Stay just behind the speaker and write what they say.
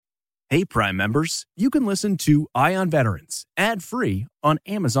Hey, Prime members, you can listen to Eye on Veterans ad-free on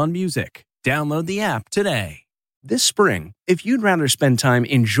Amazon Music. Download the app today. This spring, if you'd rather spend time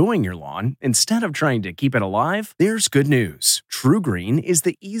enjoying your lawn instead of trying to keep it alive, there's good news. TruGreen is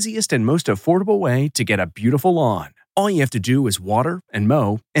the easiest and most affordable way to get a beautiful lawn. All you have to do is water and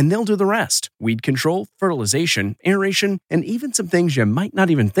mow, and they'll do the rest. Weed control, fertilization, aeration, and even some things you might not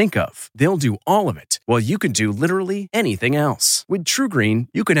even think of. They'll do all of it, while you can do literally anything else. With TruGreen,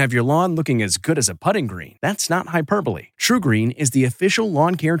 you can have your lawn looking as good as a putting green. That's not hyperbole. TruGreen is the official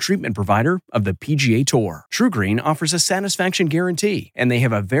lawn care treatment provider of the PGA Tour. TruGreen offers a satisfaction guarantee, and they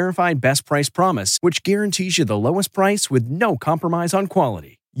have a verified best price promise, which guarantees you the lowest price with no compromise on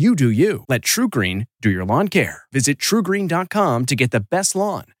quality. You do you. Let TruGreen do your lawn care. Visit TruGreen.com to get the best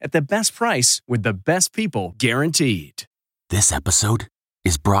lawn at the best price with the best people guaranteed. This episode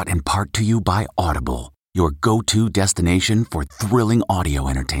is brought in part to you by Audible, your go-to destination for thrilling audio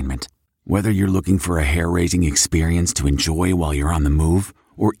entertainment. Whether you're looking for a hair-raising experience to enjoy while you're on the move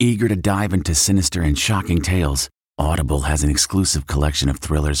or eager to dive into sinister and shocking tales, Audible has an exclusive collection of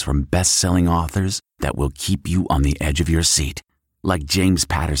thrillers from best-selling authors that will keep you on the edge of your seat. Like James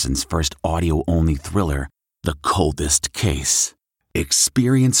Patterson's first audio-only thriller, The Coldest Case.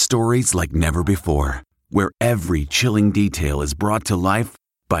 Experience stories like never before, where every chilling detail is brought to life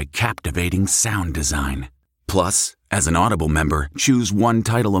by captivating sound design. Plus, as an Audible member, choose one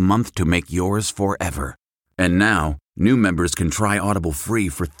title a month to make yours forever. And now, new members can try Audible free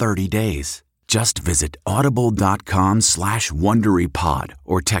for 30 days. Just visit audible.com/WonderyPod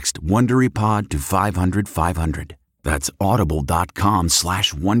or text WonderyPod to 500-500. That's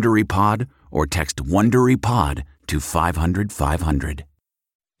audible.com/WonderyPod or text WonderyPod to 500-500.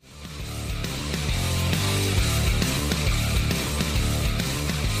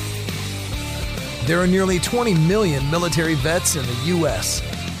 There are nearly 20 million military vets in the U.S.,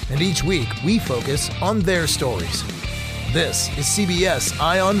 and each week we focus on their stories. This is CBS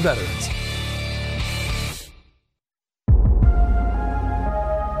Eye on Veterans.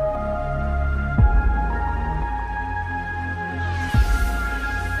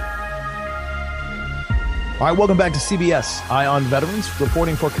 All right, welcome back to CBS Eye on Veterans,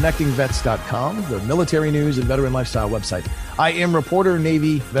 reporting for ConnectingVets.com, the military news and veteran lifestyle website. I am reporter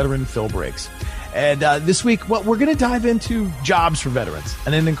Navy veteran Phil Briggs. And this week, we're going to dive into jobs for veterans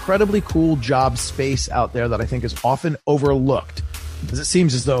and an incredibly cool job space out there that I think is often overlooked, because it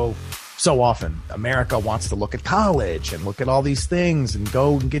seems as though so often America wants to look at college and look at all these things and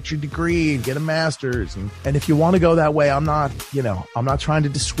go and get your degree and get a master's. And if you want to go that way, I'm not trying to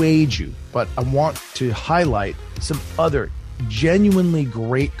dissuade you, but I want to highlight some other genuinely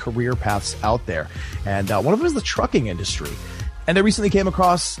great career paths out there. And one of them is the trucking industry. And I recently came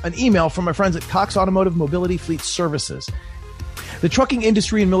across an email from my friends at Cox Automotive Mobility Fleet Services. The trucking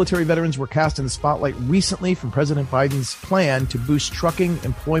industry and military veterans were cast in the spotlight recently from President Biden's plan to boost trucking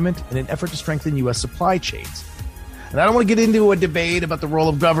employment in an effort to strengthen U.S. supply chains. And I don't want to get into a debate about the role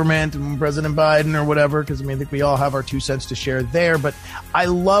of government and President Biden or whatever, because I think we all have our 2 cents to share there. But I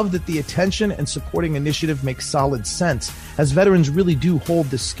love that the attention and supporting initiative makes solid sense, as veterans really do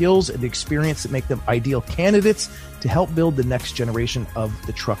hold the skills and experience that make them ideal candidates to help build the next generation of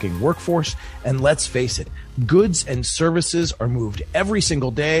the trucking workforce. And let's face it, goods and services are moved every single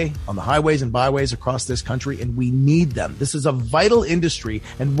day on the highways and byways across this country, and we need them. This is a vital industry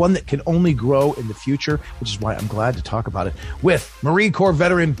and one that can only grow in the future, which is why I'm glad to talk about it with Marine Corps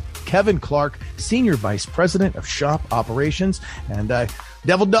veteran Kevin Clark, Senior Vice President of Shop Operations. And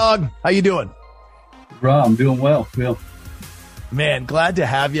Devil Dog, how you doing? Rob, I'm doing well, Phil. Man, glad to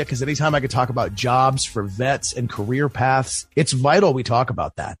have you, because anytime I could talk about jobs for vets and career paths, it's vital we talk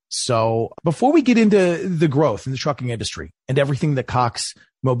about that. So before we get into the growth in the trucking industry and everything that Cox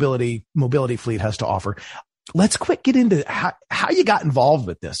Mobility Fleet has to offer, let's quick get into how you got involved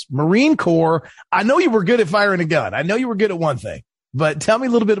with this. Marine Corps, I know you were good at firing a gun. I know you were good at one thing, but tell me a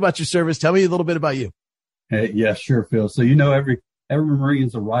little bit about your service. Tell me a little bit about you. Yeah, sure, Phil. So, every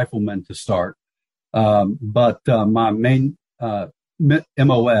Marine's a rifleman to start. But my main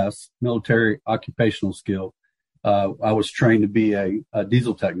MOS, military occupational skill, I was trained to be a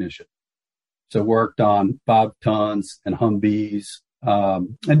diesel technician. So worked on 5 tons and Humvees,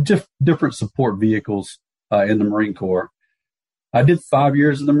 and different support vehicles in the Marine Corps. I did 5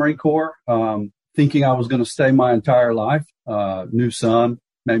 years in the Marine Corps, thinking I was going to stay my entire life. New son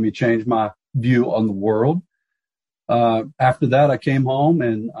made me change my view on the world. After that, I came home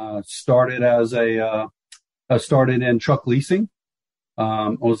and started in truck leasing. I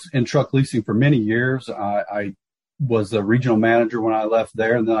was in truck leasing for many years. I was a regional manager when I left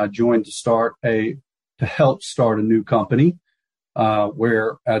there, and then I joined to help start a new company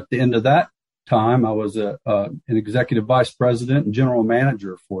where at the end of that time, I was an executive vice president and general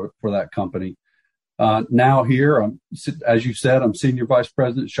manager for that company. Now here, as you said, I'm senior vice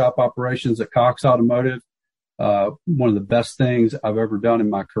president shop operations at Cox Automotive. One of the best things I've ever done in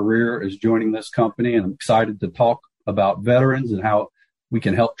my career is joining this company, and I'm excited to talk about veterans and how we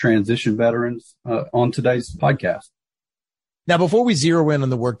can help transition veterans on today's podcast. Now, before we zero in on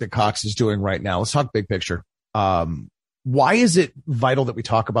the work that Cox is doing right now, let's talk big picture. Why is it vital that we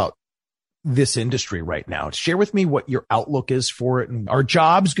talk about this industry right now? Share with me what your outlook is for it. And are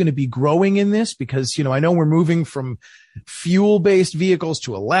jobs going to be growing in this? Because, I know we're moving from fuel-based vehicles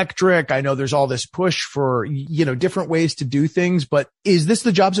to electric. I know there's all this push for, different ways to do things, but is this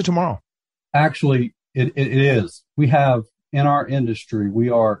the jobs of tomorrow? Actually, it is. We have in our industry, we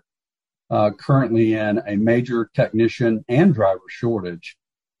are currently in a major technician and driver shortage.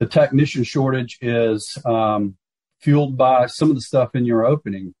 The technician shortage is fueled by some of the stuff in your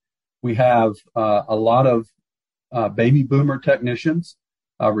opening. We have a lot of baby boomer technicians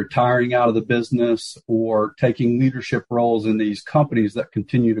retiring out of the business or taking leadership roles in these companies that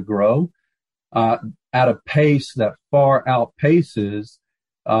continue to grow at a pace that far outpaces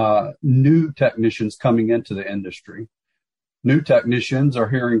new technicians coming into the industry. New technicians are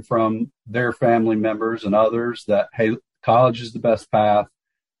hearing from their family members and others that, hey, college is the best path.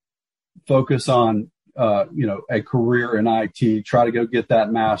 Focus on a career in IT, try to go get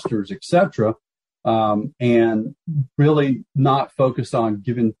that master's, etc., and really not focus on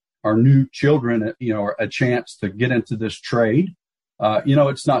giving our new children, a chance to get into this trade.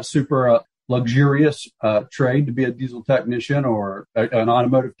 It's not super luxurious trade to be a diesel technician or an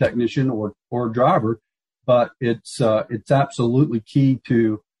automotive technician or driver, but it's absolutely key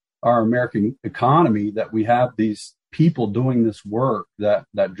to our American economy that we have these people doing this work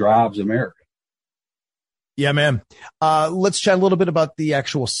that drives America. Yeah, man. Let's chat a little bit about the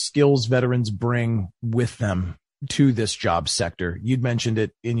actual skills veterans bring with them to this job sector. You'd mentioned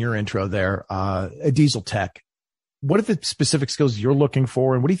it in your intro there, a diesel tech. What are the specific skills you're looking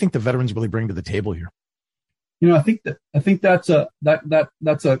for, and what do you think the veterans really bring to the table here? I think that's a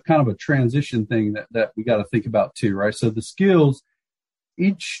kind of a transition thing that we got to think about too, right? So the skills,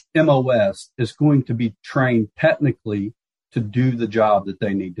 each MOS is going to be trained technically to do the job that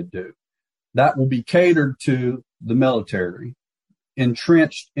they need to do. That will be catered to the military,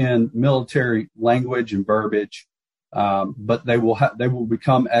 entrenched in military language and verbiage, but they will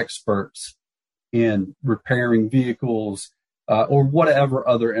become experts in repairing vehicles or whatever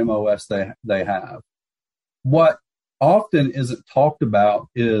other MOS they have. What often isn't talked about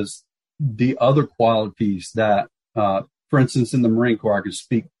is the other qualities that, for instance, in the Marine Corps, I could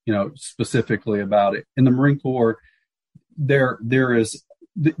speak, specifically about it. In the Marine Corps, there is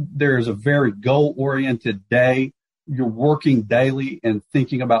a very goal-oriented day. You're working daily and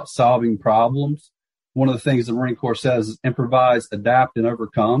thinking about solving problems. One of the things the Marine Corps says is improvise, adapt, and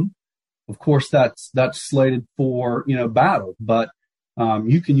overcome. Of course, that's slated for, battle, but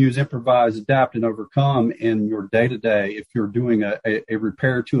you can use improvise, adapt, and overcome in your day-to-day. If you're doing a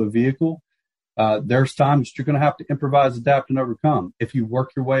repair to a vehicle, there's times you're going to have to improvise, adapt, and overcome. If you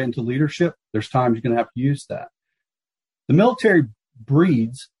work your way into leadership, there's times you're going to have to use that. The military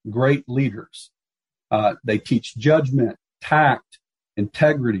breeds great leaders. They teach judgment, tact,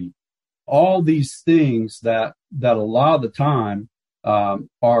 integrity, all these things that a lot of the time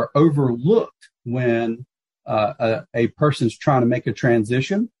are overlooked when a person's trying to make a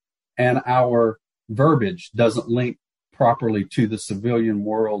transition and our verbiage doesn't link properly to the civilian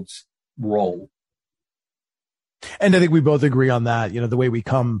world's role. And I think we both agree on that. The way we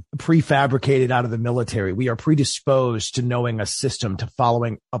come prefabricated out of the military, we are predisposed to knowing a system, to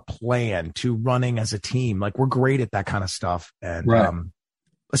following a plan, to running as a team. Like, we're great at that kind of stuff. And, right.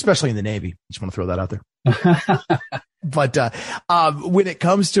 Especially in the Navy. Just want to throw that out there. But, when it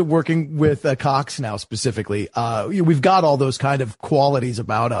comes to working with Cox now specifically, we've got all those kind of qualities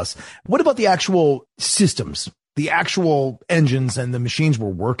about us. What about the actual systems? The actual engines and the machines we're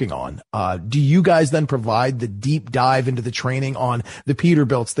working on. Do you guys then provide the deep dive into the training on the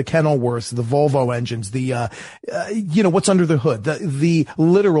Peterbilts, the Kenilworths, the Volvo engines, the, what's under the hood, the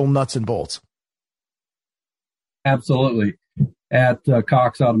literal nuts and bolts? Absolutely. At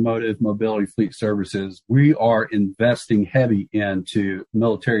Cox Automotive Mobility Fleet Services, we are investing heavy into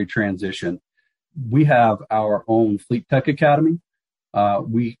military transition. We have our own Fleet Tech Academy.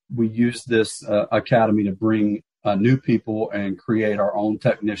 We use this academy to bring new people and create our own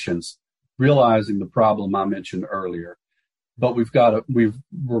technicians, realizing the problem I mentioned earlier. But we're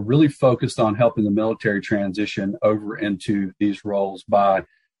really focused on helping the military transition over into these roles by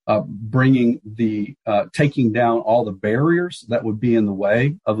bringing taking down all the barriers that would be in the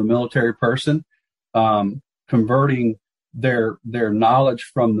way of a military person, converting their knowledge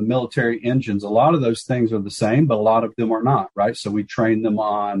from the military engines. A lot of those things are the same, but a lot of them are not, right? So we train them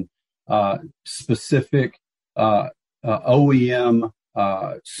on specific OEM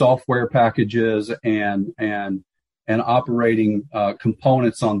software packages and operating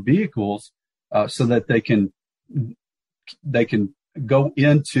components on vehicles, so that they can go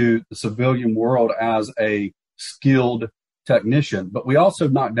into the civilian world as a skilled technician. But we also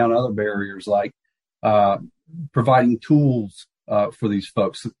knock down other barriers, like providing tools for these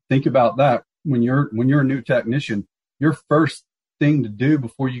folks. Think about that. When you're a new technician, your first thing to do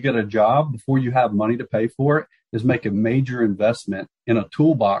before you get a job, before you have money to pay for it, is make a major investment in a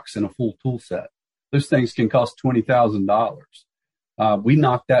toolbox and a full tool set. Those things can cost $20,000. We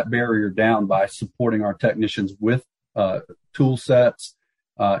knock that barrier down by supporting our technicians with tool sets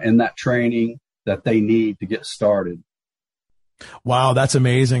and that training that they need to get started. Wow, that's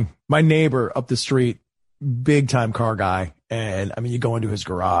amazing. My neighbor up the street, big time car guy. And I mean, you go into his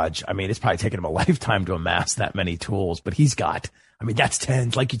garage. I mean, it's probably taken him a lifetime to amass that many tools, but he's got, I mean, that's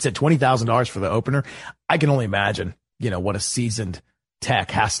like you said, $20,000 for the opener. I can only imagine, what a seasoned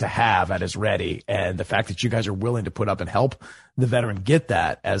tech has to have at his ready. And the fact that you guys are willing to put up and help the veteran get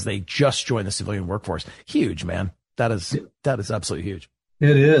that as they just join the civilian workforce. Huge, man. That is absolutely huge.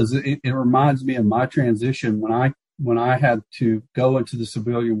 It is. It reminds me of my transition when I had to go into the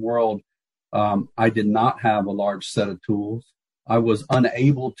civilian world. I did not have a large set of tools. I was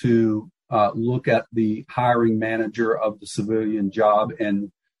unable to look at the hiring manager of the civilian job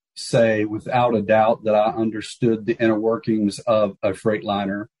and say without a doubt that I understood the inner workings of a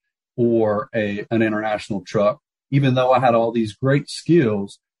Freightliner or an international truck. Even though I had all these great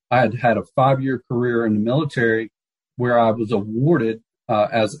skills, I had had a 5-year career in the military where I was awarded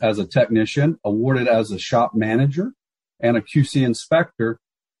as a technician, awarded as a shop manager and a QC inspector.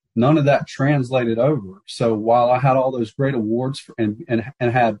 None of that translated over. So while I had all those great awards and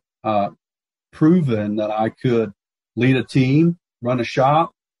had proven that I could lead a team, run a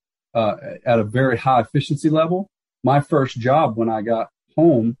shop at a very high efficiency level, my first job when I got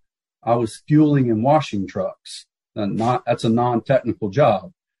home, I was fueling and washing trucks. And that's a non-technical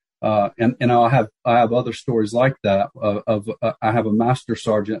job. And I have other stories like that. I have a master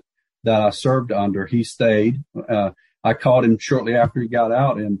sergeant that I served under. He stayed. I called him shortly after he got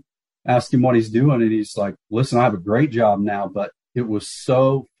out and asked him what he's doing. And he's like, listen, I have a great job now, but it was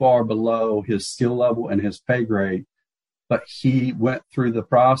so far below his skill level and his pay grade. But he went through the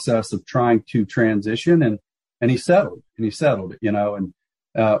process of trying to transition and he settled, and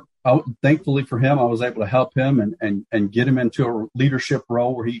thankfully for him, I was able to help him and get him into a leadership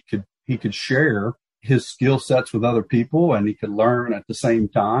role where he could share his skill sets with other people and he could learn at the same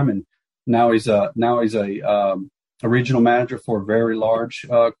time. And now he's a regional manager for a very large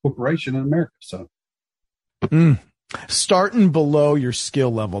corporation in America. So, starting below your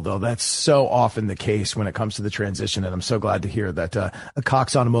skill level, though, that's so often the case when it comes to the transition. And I'm so glad to hear that a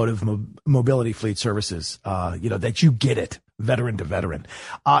Cox Automotive Mobility Fleet Services, that you get it, veteran to veteran.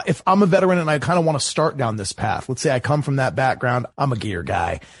 If I'm a veteran and I kind of want to start down this path, let's say I come from that background, I'm a gear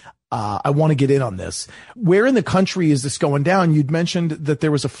guy. I want to get in on this. Where in the country is this going down? You'd mentioned that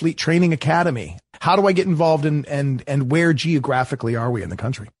there was a fleet training academy. How do I get involved and where geographically are we in the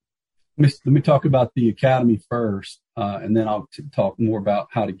country? Let me talk about the academy first, and then I'll talk more about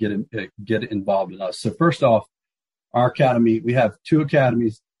how to get involved in us. So first off, our academy, we have 2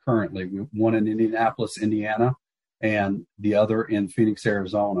 academies currently, one in Indianapolis, Indiana, and the other in Phoenix,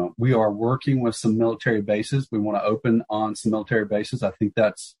 Arizona. We are working with some military bases. We want to open on some military bases. I think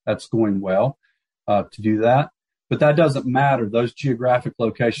that's going well to do that. But that doesn't matter. Those geographic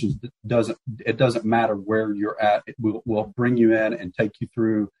locations it doesn't matter where you're at. We'll bring you in and take you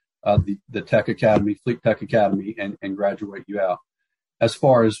through the Tech Academy, Fleet Tech Academy, and graduate you out. As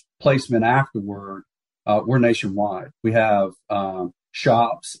far as placement afterward, we're nationwide. We have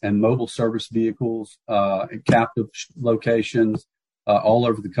shops and mobile service vehicles, captive locations all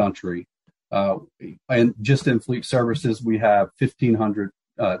over the country. And just in fleet services, we have 1,500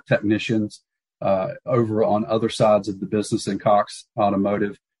 technicians. Over on other sides of the business in Cox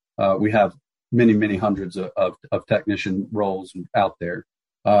Automotive, we have many, many hundreds of technician roles out there.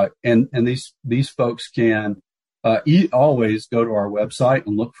 And these folks can always go to our website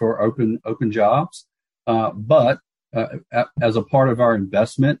and look for open jobs. But as a part of our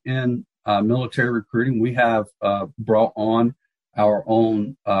investment in military recruiting, we have brought on our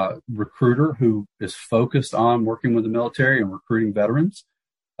own recruiter who is focused on working with the military and recruiting veterans.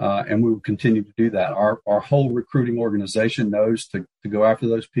 and we will continue to do that. Our whole recruiting organization knows to go after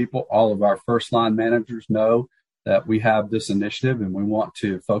those people. All of our first line managers know that we have this initiative, and we want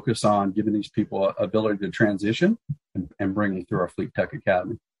to focus on giving these people an ability to transition and bring them through our Fleet Tech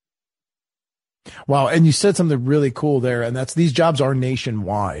Academy. Wow. And you said something really cool there, and that's these jobs are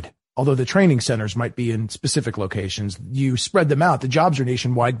nationwide. Although the training centers might be in specific locations, you spread them out. The jobs are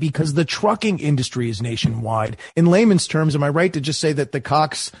nationwide because the trucking industry is nationwide. In layman's terms, am I right to just say that the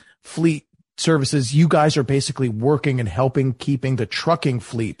Cox Fleet Services, you guys are basically working and helping keeping the trucking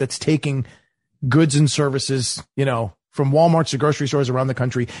fleet that's taking goods and services, from Walmarts to grocery stores around the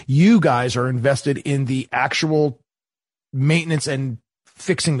country. You guys are invested in the actual maintenance and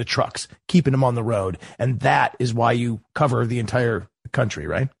fixing the trucks, keeping them on the road. And that is why you cover the entire country,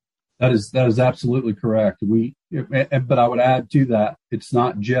 right? That is absolutely correct. But I would add to that, it's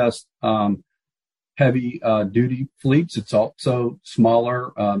not just heavy duty fleets. It's also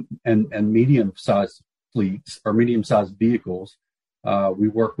smaller and medium sized fleets or medium sized vehicles. We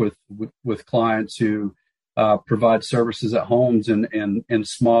work with clients who provide services at homes and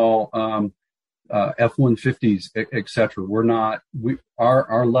small F-150s, et cetera.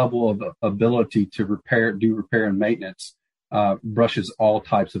 Our level of ability to do repair and maintenance brushes all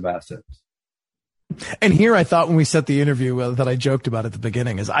types of assets. And here I thought when we set the interview that I joked about at the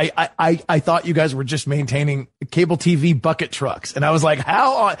beginning is I thought you guys were just maintaining cable TV bucket trucks. And I was like,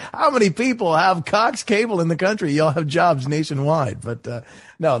 how many people have Cox Cable in the country? Y'all have jobs nationwide. But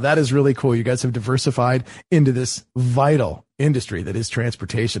no, that is really cool. You guys have diversified into this vital industry that is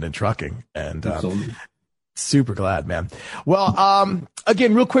transportation and trucking. And super glad, man. Well,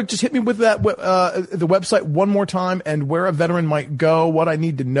 again, real quick, just hit me with that, the website one more time and where a veteran might go, what I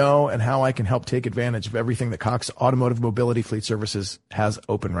need to know, and how I can help take advantage of everything that Cox Automotive Mobility Fleet Services has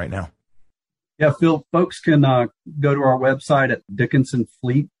open right now. Yeah, Phil, folks can go to our website at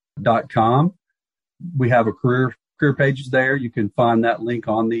dickinsonfleet.com. We have a career pages there. You can find that link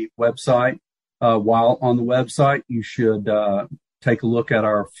on the website. While on the website, you should take a look at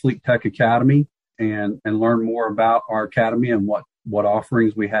our Fleet Tech Academy and learn more about our academy and what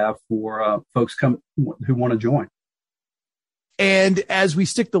offerings we have for folks who want to join. And as we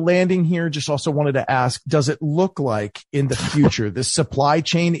stick the landing here, just also wanted to ask, does it look like in the future, this supply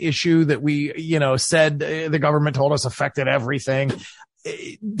chain issue that we, said the government told us affected everything,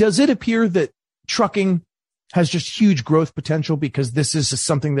 does it appear that trucking has just huge growth potential because this is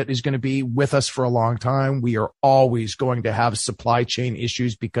something that is going to be with us for a long time? We are always going to have supply chain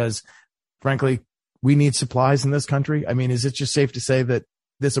issues because, frankly, we need supplies in this country. I mean, is it just safe to say that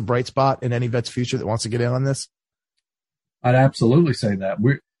this is a bright spot in any vet's future that wants to get in on this? I'd absolutely say that.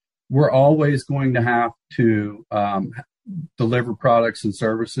 We're always going to have to deliver products and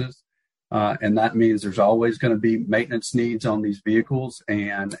services, and that means there's always going to be maintenance needs on these vehicles,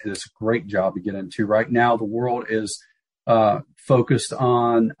 and it's a great job to get into. Right now, the world is focused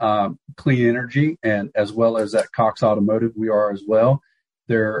on clean energy, and as well as at Cox Automotive, we are as well.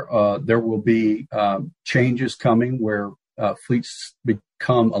 There will be changes coming where fleets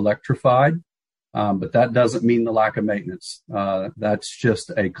become electrified, but that doesn't mean the lack of maintenance. That's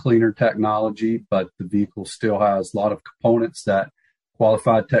just a cleaner technology, but the vehicle still has a lot of components that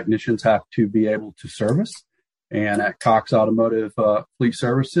qualified technicians have to be able to service. And at Cox Automotive Fleet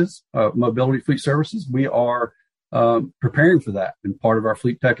Services, Mobility Fleet Services, we are preparing for that. And part of our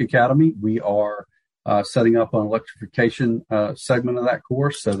Fleet Tech Academy, we are setting up an electrification segment of that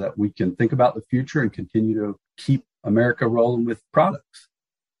course so that we can think about the future and continue to keep America rolling with products.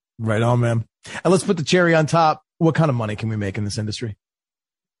 Right on, man. And let's put the cherry on top. What kind of money can we make in this industry?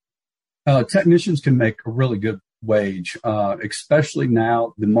 Technicians can make a really good wage, especially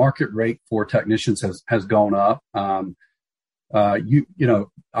now. The market rate for technicians has gone up. We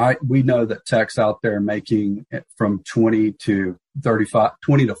know that techs out there making from 20 to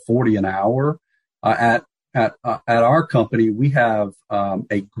 40 an hour. At our company, we have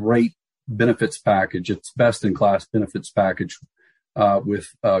a great benefits package. It's best in class benefits package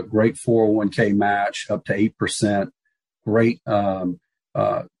with a great 401k match up to 8%, great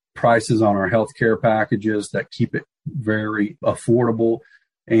prices on our healthcare packages that keep it very affordable,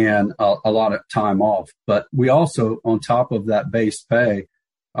 and a lot of time off. But we also, on top of that base pay,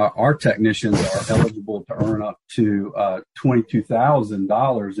 our technicians are eligible to earn up to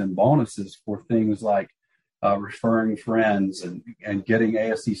 $22,000 in bonuses for things like referring friends and getting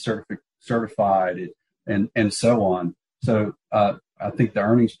ASE certified and so on. So I think the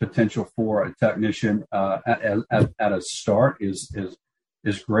earnings potential for a technician at a start is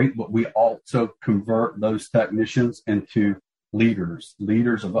great, but we also convert those technicians into leaders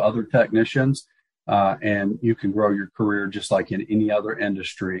of other technicians. and you can grow your career just like in any other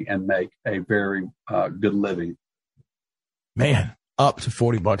industry and make a very good living. Man, up to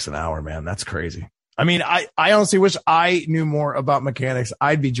 $40 an hour, man. That's crazy. I mean, I honestly wish I knew more about mechanics.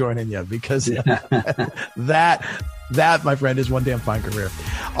 I'd be joining you because that, my friend, is one damn fine career.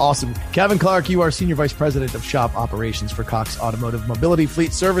 Awesome. Kevin Clark, you are Senior Vice President of Shop Operations for Cox Automotive Mobility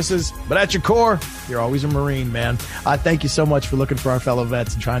Fleet Services. But at your core, you're always a Marine, man. Thank you so much for looking for our fellow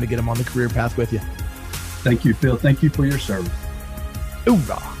vets and trying to get them on the career path with you. Thank you, Phil. Thank you for your service.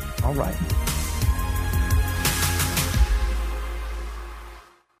 Hoorah. All right.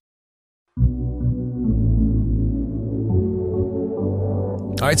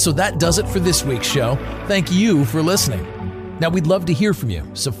 All right, so that does it for this week's show. Thank you for listening. Now, we'd love to hear from you,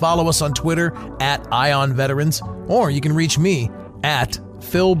 so follow us on Twitter at @IonVeterans, or you can reach me at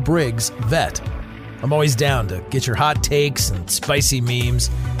PhilBriggsVet. I'm always down to get your hot takes and spicy memes,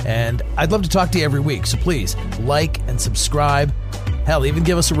 and I'd love to talk to you every week, so please like and subscribe. Hell, even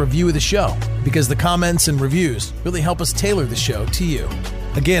give us a review of the show, because the comments and reviews really help us tailor the show to you.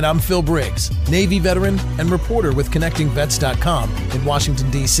 Again, I'm Phil Briggs, Navy veteran and reporter with ConnectingVets.com in Washington,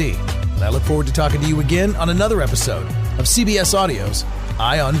 D.C. And I look forward to talking to you again on another episode of CBS Audio's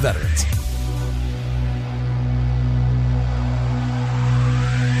Eye on Veterans.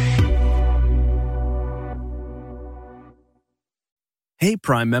 Hey,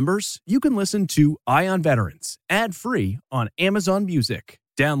 Prime members, you can listen to Eye on Veterans ad-free on Amazon Music.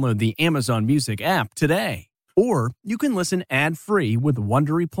 Download the Amazon Music app today. Or you can listen ad-free with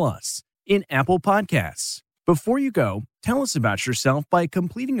Wondery Plus in Apple Podcasts. Before you go, tell us about yourself by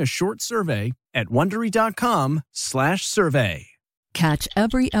completing a short survey at Wondery.com/survey. Catch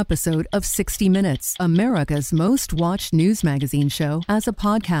every episode of 60 Minutes, America's most watched news magazine show, as a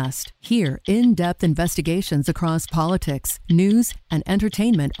podcast. Hear in-depth investigations across politics, news, and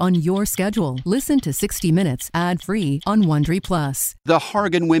entertainment on your schedule. Listen to 60 Minutes ad-free on Wondery Plus. The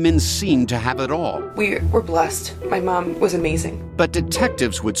Hargan women seemed to have it all. We were blessed. My mom was amazing. But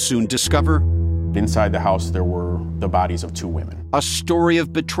detectives would soon discover inside the house there were the bodies of 2 women. A story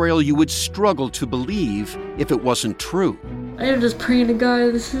of betrayal you would struggle to believe if it wasn't true. I am just praying to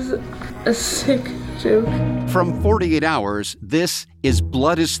God, this is a sick joke. From 48 Hours, this is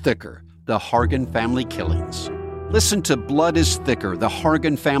Blood is Thicker, the Hargan Family Killings. Listen to Blood is Thicker, the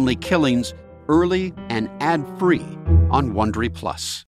Hargan Family Killings, early and ad-free on Wondery Plus.